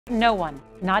No one,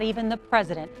 not even the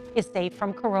president, is safe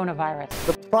from coronavirus.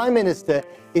 The Prime Minister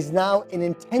is now in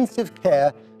intensive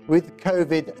care with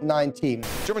COVID-19.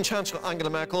 German Chancellor Angela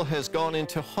Merkel has gone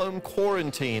into home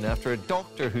quarantine after a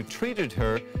doctor who treated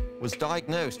her was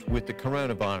diagnosed with the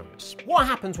coronavirus. What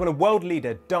happens when a world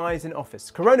leader dies in office?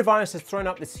 Coronavirus has thrown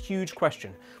up this huge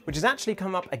question, which has actually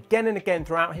come up again and again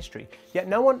throughout history, yet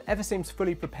no one ever seems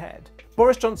fully prepared.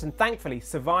 Boris Johnson thankfully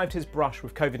survived his brush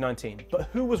with COVID-19, but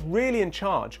who was really in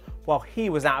charge while he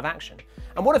was out of action?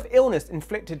 And what if illness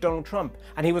inflicted Donald Trump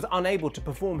and he was unable to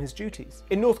perform his duties?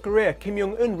 In North Korea,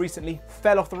 Jong Un recently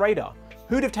fell off the radar.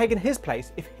 Who'd have taken his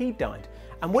place if he'd died?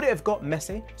 And would it have got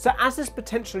messy? So as this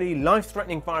potentially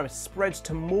life-threatening virus spreads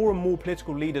to more and more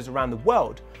political leaders around the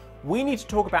world, we need to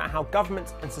talk about how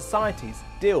governments and societies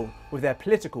deal with their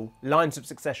political lines of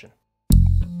succession.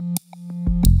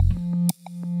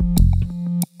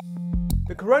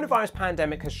 The coronavirus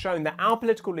pandemic has shown that our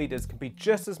political leaders can be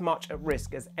just as much at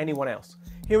risk as anyone else.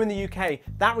 Here in the UK,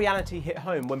 that reality hit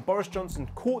home when Boris Johnson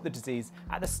caught the disease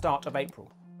at the start of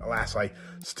April. Alas, I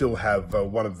still have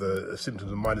one of the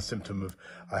symptoms, a minor symptom of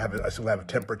I still have a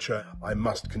temperature. I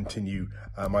must continue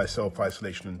my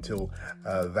self-isolation until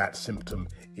that symptom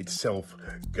itself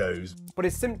goes. But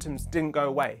his symptoms didn't go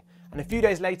away, and a few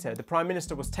days later, the Prime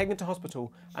Minister was taken to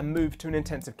hospital and moved to an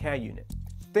intensive care unit.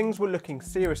 Things were looking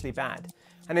seriously bad,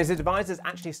 and his advisors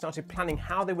actually started planning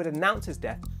how they would announce his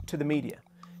death to the media.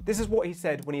 This is what he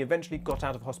said when he eventually got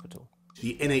out of hospital.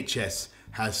 The NHS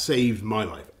has saved my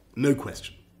life, no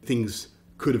question. Things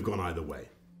could have gone either way.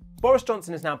 Boris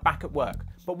Johnson is now back at work,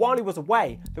 but while he was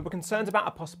away, there were concerns about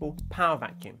a possible power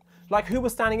vacuum. Like who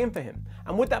was standing in for him,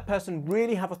 and would that person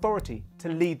really have authority to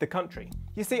lead the country?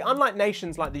 You see, unlike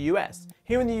nations like the US,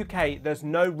 here in the UK there's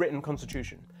no written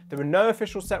constitution. There are no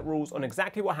official set rules on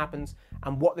exactly what happens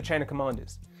and what the chain of command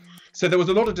is. So there was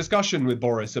a lot of discussion with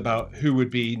Boris about who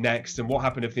would be next and what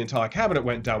happened if the entire cabinet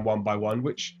went down one by one,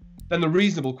 which then the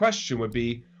reasonable question would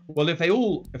be, well, if they're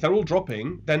all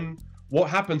dropping, then what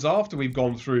happens after we've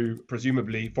gone through,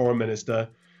 presumably, Foreign Minister,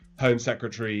 Home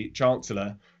Secretary,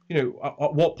 Chancellor? You know,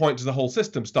 at what point does the whole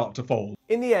system start to fold?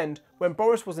 In the end, when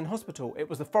Boris was in hospital, it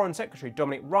was the Foreign Secretary,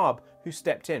 Dominic Raab, who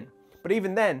stepped in. But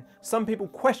even then, some people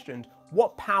questioned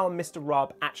what power Mr.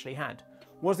 Raab actually had.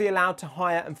 Was he allowed to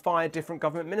hire and fire different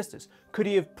government ministers? Could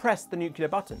he have pressed the nuclear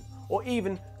button? Or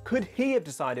even, could he have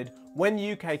decided when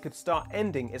the UK could start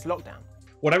ending its lockdown?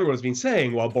 What everyone has been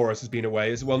saying while Boris has been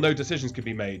away is, well, no decisions could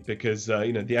be made because,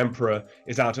 the emperor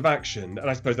is out of action. And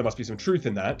I suppose there must be some truth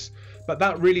in that. But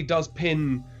that really does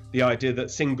pin the idea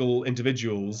that single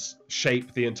individuals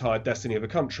shape the entire destiny of a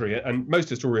country. And most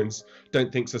historians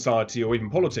don't think society or even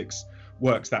politics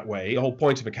works that way. The whole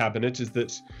point of a cabinet is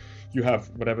that you have,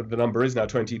 whatever the number is now,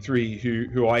 23,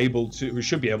 who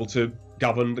should be able to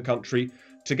govern the country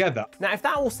together. Now, if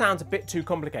that all sounds a bit too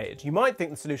complicated, you might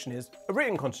think the solution is a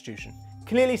written constitution,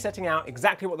 clearly setting out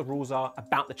exactly what the rules are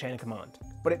about the chain of command.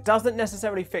 But it doesn't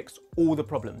necessarily fix all the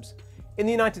problems. In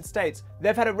the United States,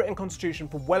 they've had a written constitution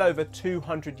for well over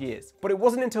 200 years. But it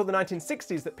wasn't until the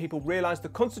 1960s that people realised the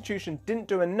constitution didn't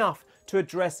do enough to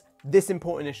address this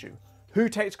important issue: who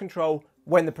takes control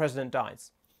when the president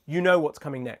dies. You know what's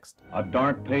coming next. A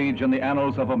dark page in the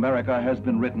annals of America has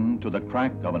been written to the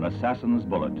crack of an assassin's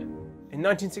bullet. In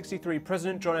 1963,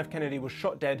 President John F. Kennedy was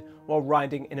shot dead while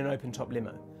riding in an open-top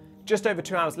limo. Just over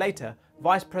 2 hours later,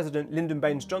 Vice President Lyndon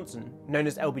Baines Johnson, known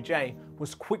as LBJ,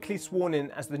 was quickly sworn in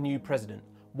as the new president,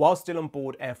 while still on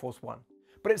board Air Force One.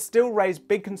 But it still raised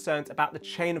big concerns about the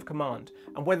chain of command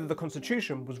and whether the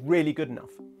Constitution was really good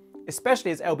enough,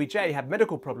 especially as LBJ had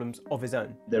medical problems of his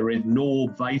own. There is no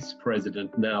vice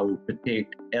president now to take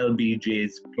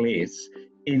LBJ's place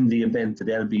in the event that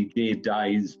LBJ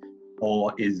dies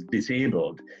or is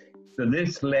disabled. So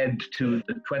this led to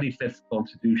the 25th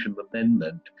Constitutional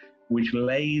Amendment, which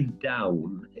laid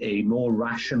down a more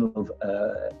rational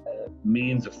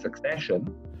means of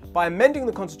succession. By amending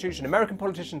the Constitution, American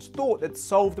politicians thought they'd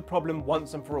solved the problem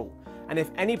once and for all. And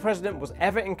if any president was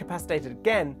ever incapacitated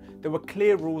again, there were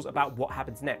clear rules about what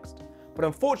happens next. But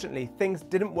unfortunately, things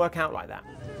didn't work out like that.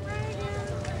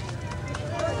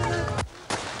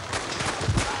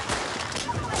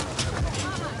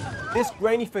 This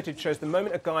grainy footage shows the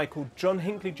moment a guy called John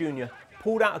Hinckley Jr.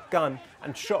 pulled out a gun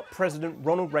and shot President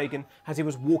Ronald Reagan as he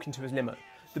was walking to his limo.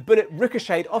 The bullet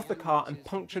ricocheted off the car and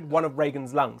punctured one of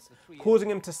Reagan's lungs, causing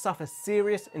him to suffer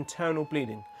serious internal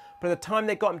bleeding. By the time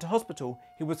they got him to hospital,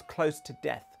 he was close to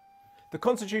death. The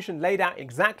Constitution laid out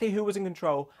exactly who was in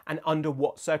control and under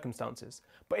what circumstances.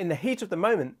 But in the heat of the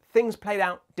moment, things played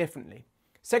out differently.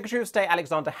 Secretary of State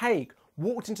Alexander Haig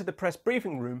walked into the press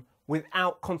briefing room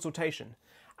without consultation.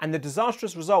 And the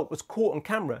disastrous result was caught on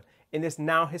camera in this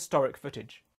now historic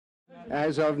footage.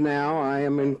 As of now, I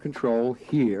am in control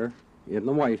here in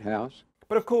the White House.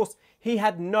 But of course, he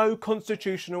had no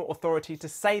constitutional authority to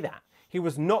say that. He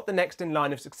was not the next in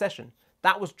line of succession.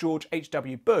 That was George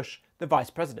H.W. Bush, the vice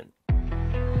president.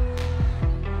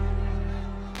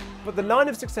 But the line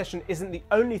of succession isn't the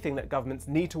only thing that governments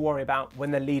need to worry about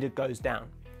when their leader goes down.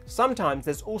 Sometimes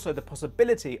there's also the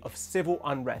possibility of civil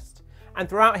unrest. And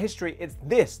throughout history, it's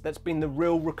this that's been the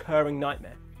real recurring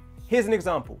nightmare. Here's an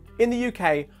example. In the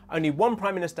UK, only one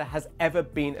Prime Minister has ever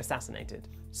been assassinated.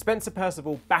 Spencer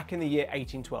Perceval back in the year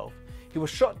 1812. He was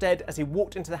shot dead as he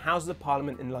walked into the Houses of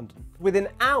Parliament in London. Within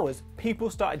hours, people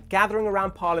started gathering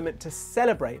around Parliament to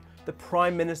celebrate the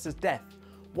Prime Minister's death.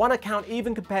 One account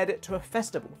even compared it to a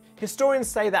festival. Historians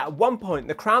say that at one point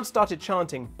the crowd started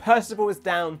chanting, "Perceval is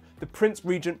down, the Prince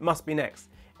Regent must be next,"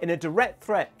 in a direct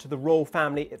threat to the royal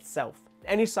family itself.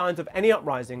 Any signs of any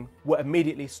uprising were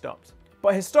immediately stopped.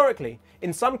 But historically,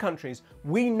 in some countries,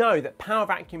 we know that power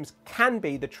vacuums can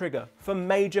be the trigger for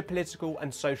major political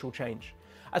and social change.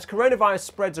 As coronavirus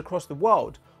spreads across the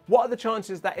world, what are the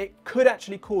chances that it could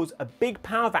actually cause a big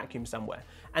power vacuum somewhere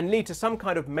and lead to some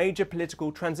kind of major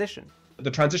political transition? The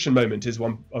transition moment is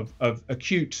one of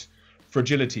acute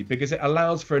fragility because it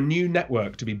allows for a new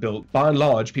network to be built. By and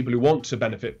large, people who want to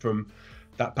benefit from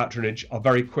that patronage are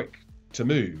very quick to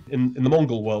move. In the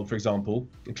Mongol world, for example,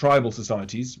 in tribal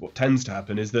societies, what tends to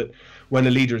happen is that when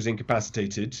a leader is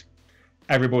incapacitated,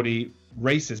 everybody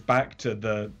races back to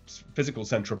the physical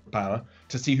center of power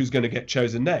to see who's going to get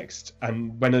chosen next.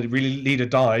 And when a really leader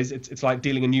dies, it's like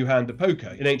dealing a new hand of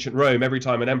poker. In ancient Rome, every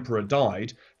time an emperor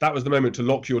died, that was the moment to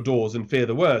lock your doors and fear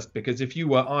the worst, because if you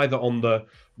were either on the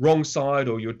wrong side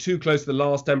or you're too close to the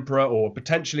last emperor or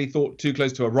potentially thought too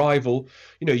close to a rival,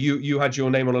 you had your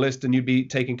name on a list and you'd be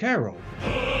taken care of.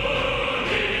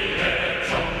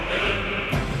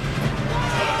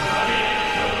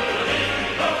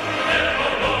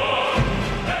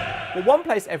 Well, one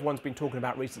place everyone's been talking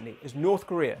about recently is North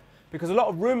Korea, because a lot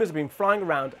of rumours have been flying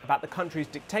around about the country's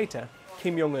dictator,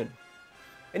 Kim Jong Un.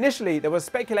 Initially, there was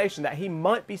speculation that he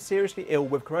might be seriously ill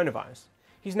with coronavirus.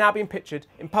 He's now been pictured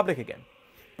in public again.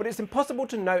 But it's impossible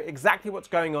to know exactly what's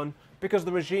going on because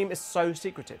the regime is so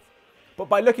secretive. But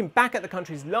by looking back at the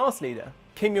country's last leader,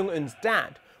 Kim Jong Un's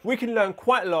dad, we can learn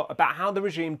quite a lot about how the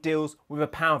regime deals with a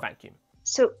power vacuum.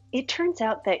 So it turns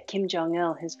out that Kim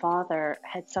Jong-il, his father,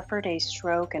 had suffered a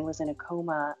stroke and was in a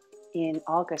coma in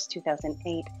August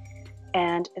 2008.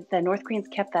 And the North Koreans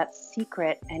kept that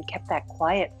secret and kept that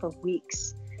quiet for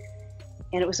weeks.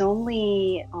 And it was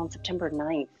only on September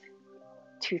 9th,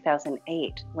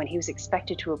 2008, when he was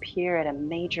expected to appear at a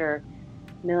major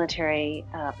military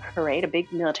parade. A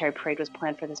big military parade was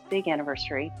planned for this big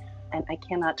anniversary. And I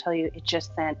cannot tell you, it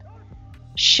just sent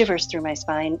shivers through my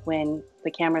spine when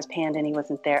the cameras panned and he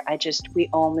wasn't there. We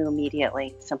all knew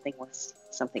immediately something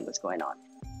was going on.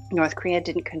 North Korea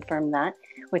didn't confirm that.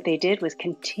 What they did was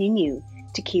continue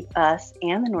to keep us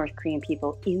and the North Korean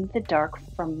people in the dark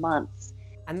for months.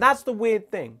 And that's the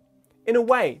weird thing. In a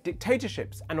way,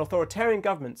 dictatorships and authoritarian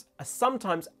governments are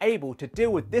sometimes able to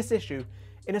deal with this issue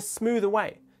in a smoother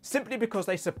way, simply because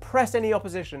they suppress any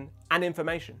opposition and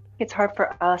information. It's hard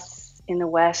for us in the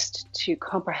West to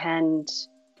comprehend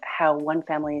how one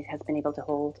family has been able to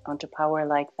hold onto power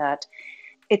like that.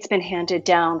 It's been handed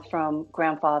down from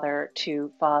grandfather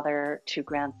to father to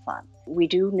grandson. We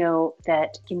do know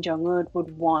that Kim Jong-un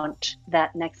would want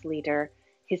that next leader,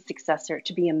 his successor,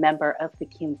 to be a member of the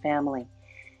Kim family.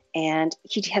 And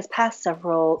he has passed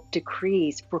several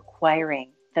decrees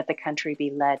requiring that the country be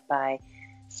led by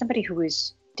somebody who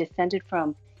was descended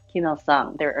from Kim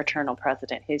Il-sung, their eternal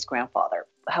president, his grandfather.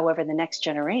 However, the next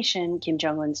generation, Kim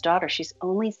Jong-un's daughter, she's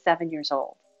only 7 years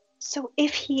old. So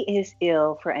if he is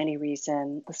ill for any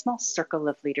reason, the small circle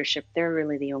of leadership, they're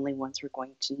really the only ones we're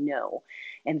going to know.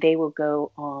 And they will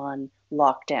go on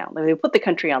lockdown. They put the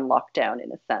country on lockdown,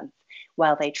 in a sense,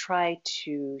 while they try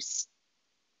to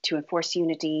enforce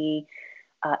unity,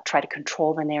 try to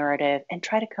control the narrative, and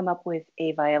try to come up with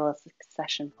a viable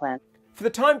succession plan. For the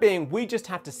time being, we just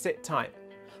have to sit tight.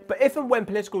 But if and when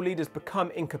political leaders become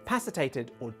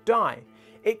incapacitated or die,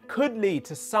 it could lead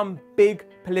to some big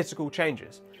political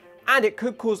changes. And it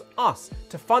could cause us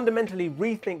to fundamentally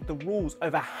rethink the rules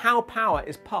over how power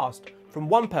is passed from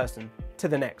one person to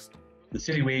the next. The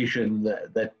situation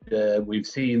that we've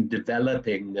seen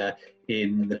developing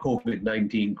in the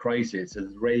COVID-19 crisis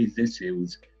has raised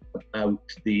issues about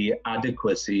the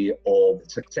adequacy of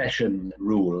succession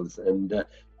rules. And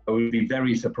I would be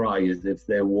very surprised if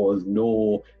there was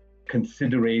no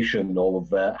consideration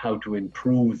of how to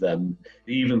improve them,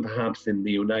 even perhaps in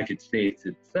the United States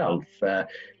itself,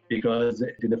 because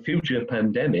in a future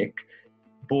pandemic,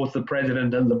 both the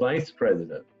president and the vice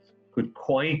president could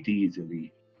quite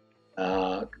easily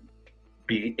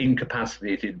be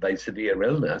incapacitated by severe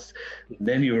illness,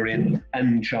 then you're in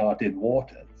uncharted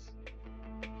waters.